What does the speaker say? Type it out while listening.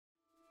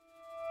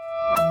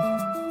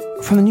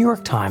From the New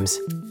York Times,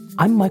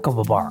 I'm Michael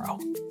Barbaro.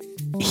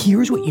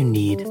 Here's what you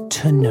need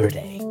to know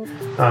today.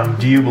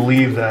 Do you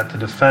believe that the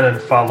defendant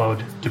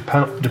followed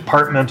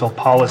Departmental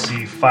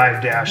Policy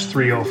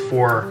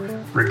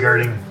 5-304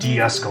 regarding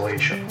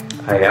de-escalation?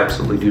 I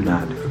absolutely do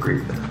not agree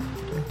with that.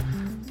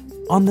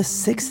 On the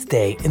sixth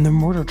day in the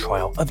murder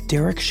trial of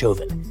Derek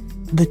Chauvin,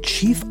 the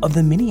chief of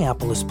the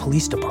Minneapolis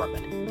Police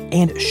Department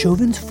and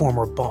Chauvin's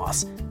former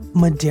boss,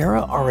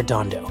 Madera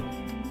Arredondo,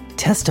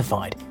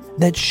 testified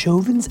that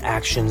Chauvin's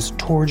actions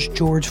towards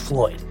George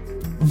Floyd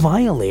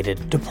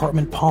violated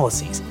department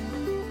policies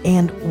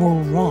and were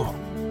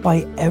wrong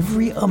by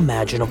every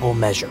imaginable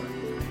measure.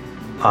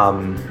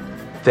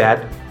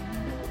 That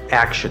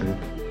action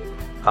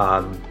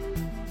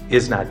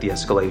is not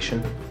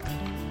de-escalation.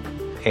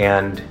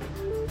 And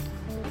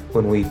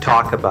when we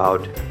talk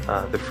about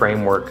the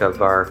framework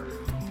of our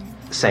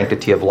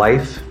sanctity of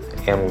life,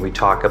 and when we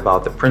talk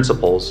about the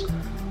principles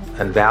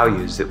and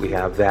values that we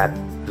have, that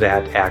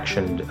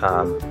action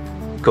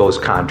goes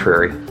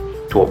contrary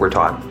to what we're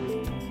taught.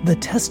 The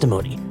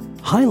testimony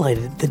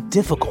highlighted the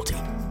difficulty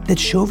that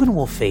Chauvin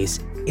will face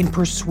in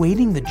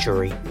persuading the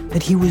jury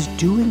that he was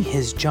doing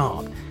his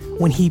job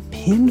when he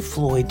pinned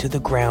Floyd to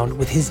the ground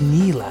with his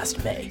knee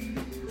last May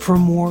for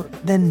more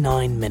than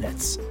 9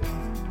 minutes.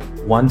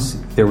 Once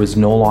there was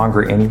no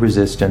longer any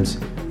resistance,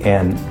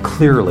 and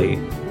clearly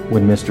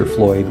when Mr.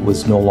 Floyd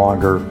was no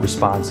longer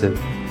responsive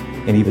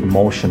and even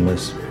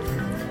motionless,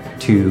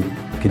 to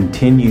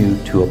continue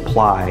to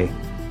apply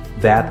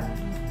that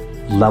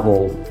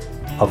level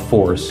of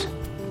force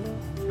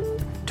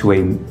to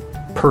a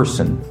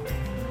person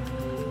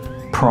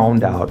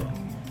proned out,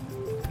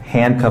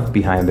 handcuffed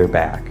behind their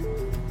back,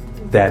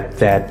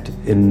 that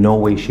in no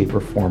way, shape, or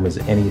form is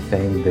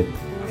anything that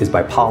is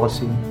by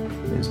policy,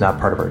 it is not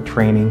part of our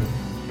training,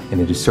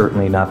 and it is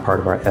certainly not part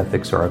of our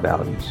ethics or our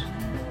values.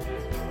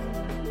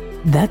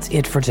 That's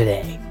it for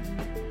today.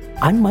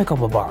 I'm Michael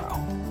Barbaro.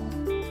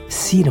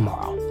 See you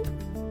tomorrow.